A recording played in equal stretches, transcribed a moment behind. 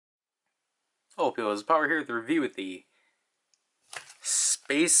Hello people, it's Power here with a review of the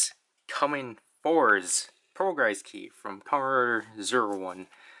SpaceComing Fourze Progrise Key from Kamen Rider Zero-One.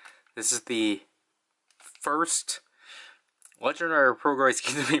 This is the first Legend Rider Progrise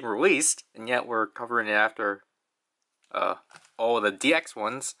Key to be released, and yet we're covering it after all of the DX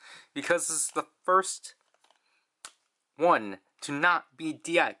ones, because this is the first one to not be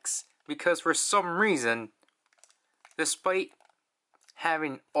DX, because for some reason, despite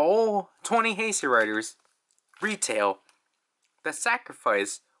having all 20 Hasty Riders retail, the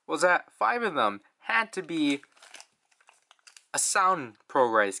sacrifice was that 5 of them had to be a sound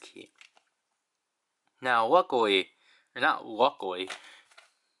Progrise Key. Now luckily, or not luckily,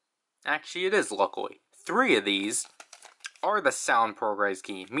 actually it is luckily, 3 of these are the sound Progrise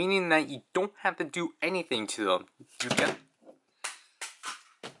Key, meaning that you don't have to do anything to them.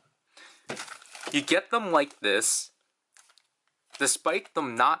 You get them like this. Despite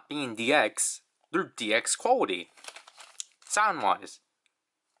them not being DX, they're DX quality, sound-wise.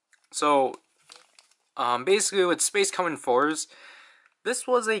 So, basically with SpaceComing Fourze, this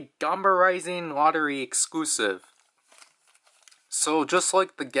was a Kamen Rising lottery exclusive. So just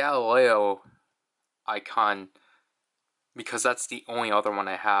like the Galileo icon, because that's the only other one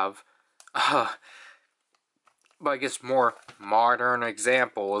I have, but I guess more modern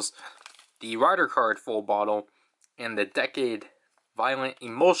examples, the Rider Card full bottle, and the Decade Violent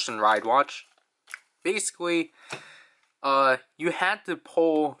Emotion Ride Watch. Basically, you had to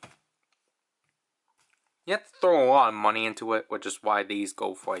throw a lot of money into it, which is why these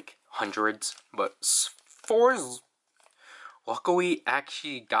go for like hundreds. But Fourze, luckily,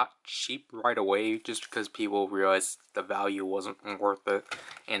 actually got cheap right away, just because people realized the value wasn't worth it,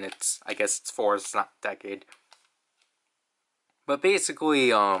 and I guess it's Fourze, it's not Decade. But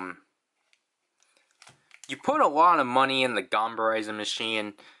basically, you put a lot of money in the Kamen Rider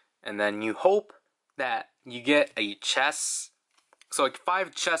machine, and then you hope that you get a chest. So like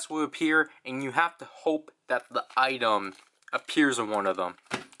 5 chests will appear, and you have to hope that the item appears in one of them.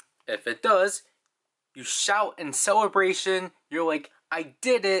 If it does, you shout in celebration. You're like, I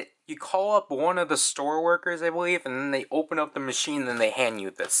did it! You call up one of the store workers, I believe, and then they open up the machine and they hand you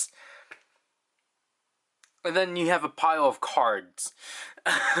this. And then you have a pile of cards.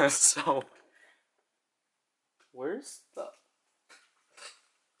 So where's the...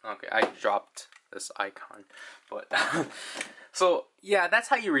 Okay, I dropped this icon, but... So, yeah, that's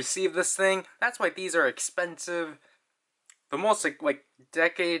how you receive this thing. That's why these are expensive. The most, like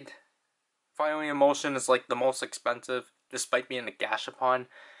Decade Violent Emotion is, like, the most expensive, despite being a gashapon.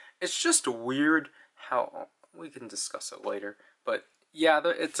 It's just weird how... We can discuss it later. But, yeah,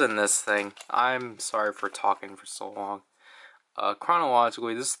 it's in this thing. I'm sorry for talking for so long.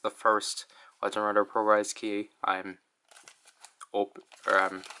 Chronologically, this is the first Legend Rider Progrise Key I'm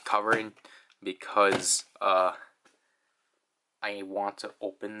covering, because I want to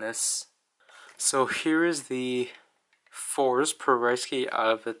open this. So here is the Fourze Progrise Key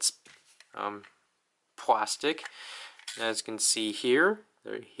out of its plastic. As you can see here,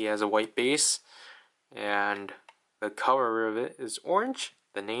 he has a white base, and the color of it is orange.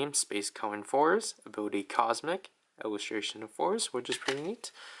 The name, SpaceComing Fourze, ability Cosmic, illustration of Fourze, which is pretty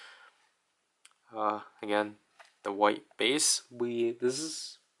neat. Again, the white base. This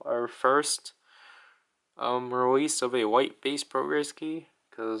is our first release of a white base Progrise Key,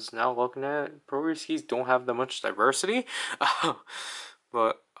 because now looking at it, Progrise Keys don't have that much diversity.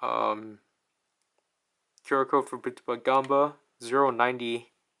 But QR code for Gamba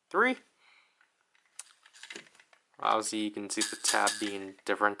 093. Obviously you can see the tab being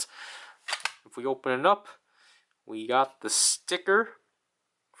different. If we open it up, we got the sticker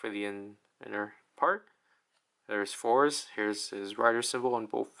for the inner part. There's Fourze. Here's his rider symbol on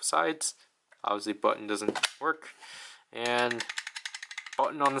both sides. Obviously button doesn't work. And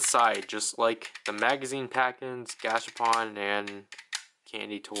button on the side, just like the magazine pack-ins, gashapon, and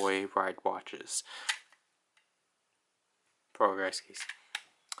candy toy ride watches. Progrise Keys.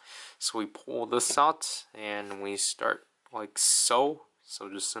 So we pull this out and we start like so. So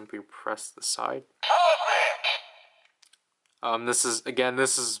just simply press the side. This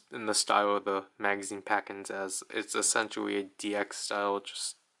is in the style of the magazine pack-ins, as it's essentially a DX style,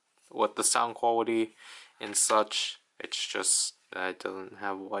 just with the sound quality and such. It's just that it doesn't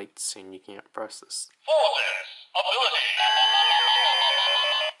have lights and you can't press this.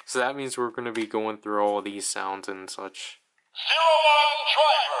 So that means we're going to be going through all these sounds and such. Zero-One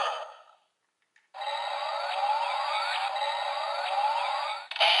driver.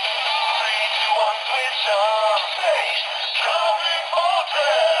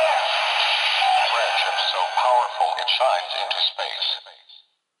 Friendship so powerful it shines into space.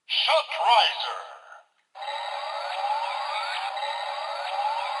 Shock Riser.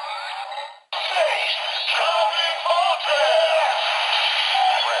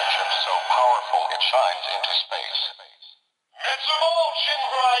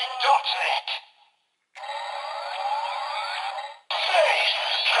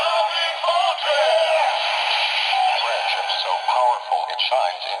 SpaceComing Fourze! Friendship so powerful it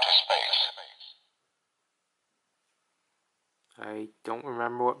shines into space. I don't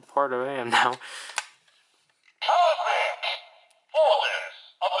remember what part I am now. Cosmic Fourze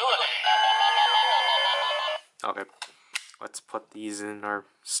Ability. Okay, let's put these in our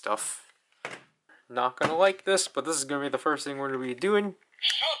stuff. Not gonna like this, but this is gonna be the first thing we're gonna be doing.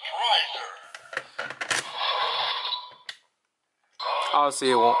 Rider.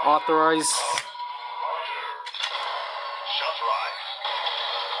 Obviously, it won't authorize.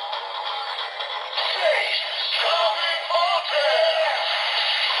 SpaceComing Fourze!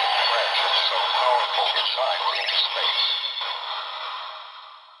 Friendship so powerful it shines into space.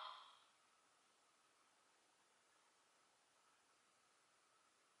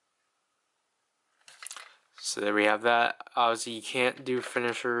 So there we have that. Obviously, you can't do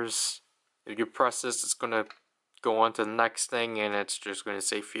finishers. If you press this, it's gonna go on to the next thing, and it's just gonna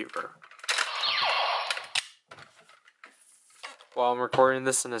say fever. While I'm recording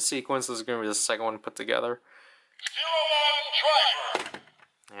this in a sequence, this is gonna be the second one put together. Zero-One Driver.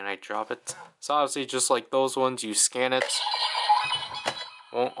 And I drop it. So obviously, just like those ones, you scan it.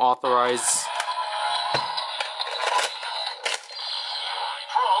 Won't authorize.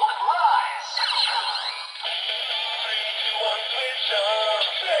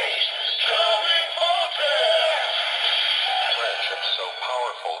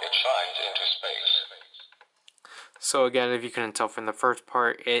 So again, if you couldn't tell from the first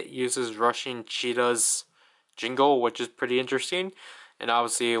part, it uses Russian Cheetah's jingle, which is pretty interesting. And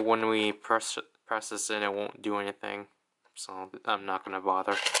obviously, when we press this in, it won't do anything. So I'm not going to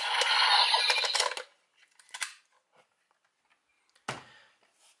bother.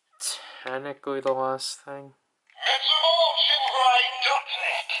 Technically, the last thing.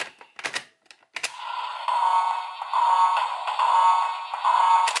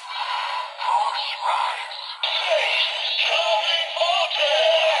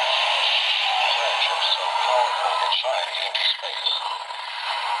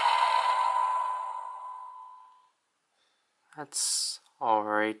 That's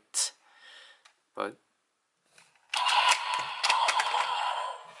alright, but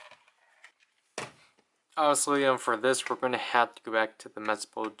obviously, for this, we're going to have to go back to the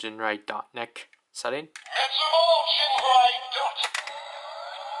MetspoJinrai.NEC setting.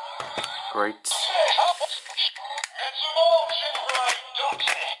 Great.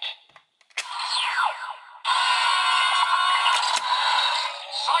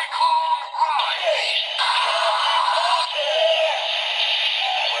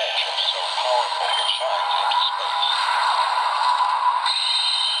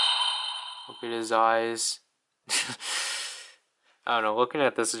 Look at his eyes. I don't know, looking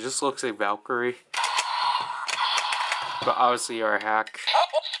at this, it just looks like Valkyrie. But obviously our hack.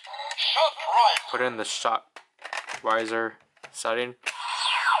 Put in the shot riser setting.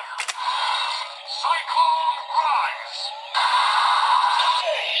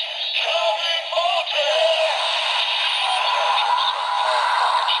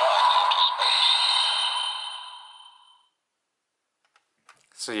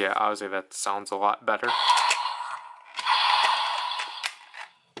 So yeah, obviously that sounds a lot better.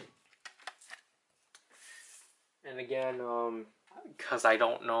 And again, because I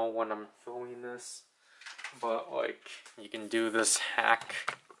don't know when I'm filming this, but like, you can do this hack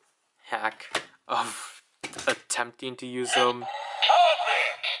of attempting to use them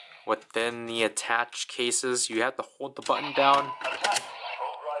within the attached cases. You have to hold the button down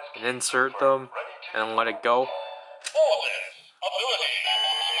and insert them and let it go.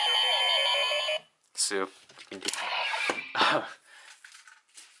 So you can do that.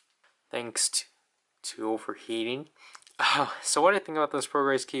 Thanks to overheating. So what I think about this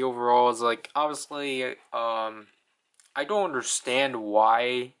Progrise Key overall is, like, obviously, I don't understand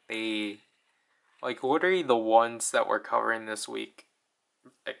why they, like, literally the ones that we're covering this week,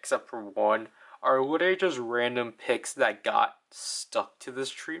 except for one, are literally just random picks that got stuck to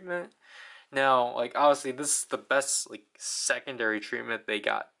this treatment. Now, like, obviously, this is the best, like, secondary treatment they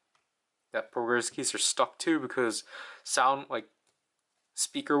got that Progrise Keys are stuck to, because sound, like,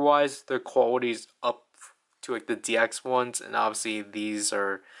 speaker-wise, their quality's up to, like, the DX ones, and obviously these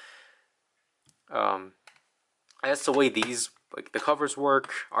are, that's the way these, like, the covers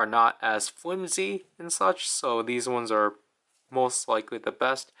work, are not as flimsy and such, so these ones are most likely the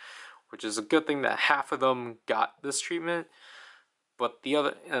best, which is a good thing that half of them got this treatment, but the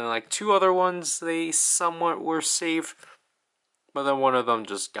other, and like two other ones, they somewhat were safe, but then one of them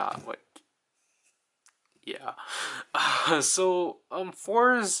just got, like, Yeah.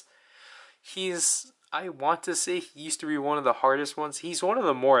 Fourze, I want to say he used to be one of the hardest ones. He's one of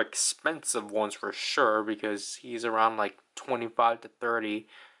the more expensive ones for sure, because he's around like 25 to 30.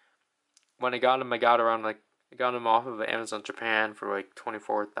 When I got him, I got him off of Amazon Japan for like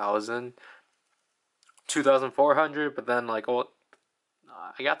 24,000, 2,400. But then I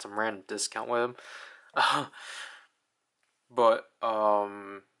got some random discount with him. But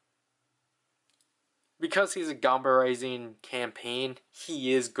because he's a Gamba Rising campaign,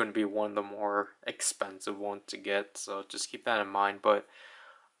 he is going to be one of the more expensive ones to get, so just keep that in mind. But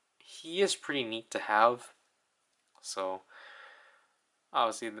he is pretty neat to have, so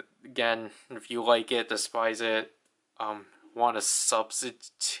obviously, again, if you like it, despise it, want a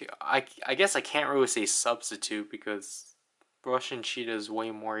substitute, I guess I can't really say substitute, because Russian Cheetah is way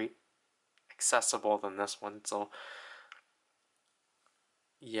more accessible than this one, so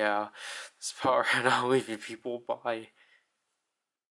yeah, this power, and I'll leave you people. Bye.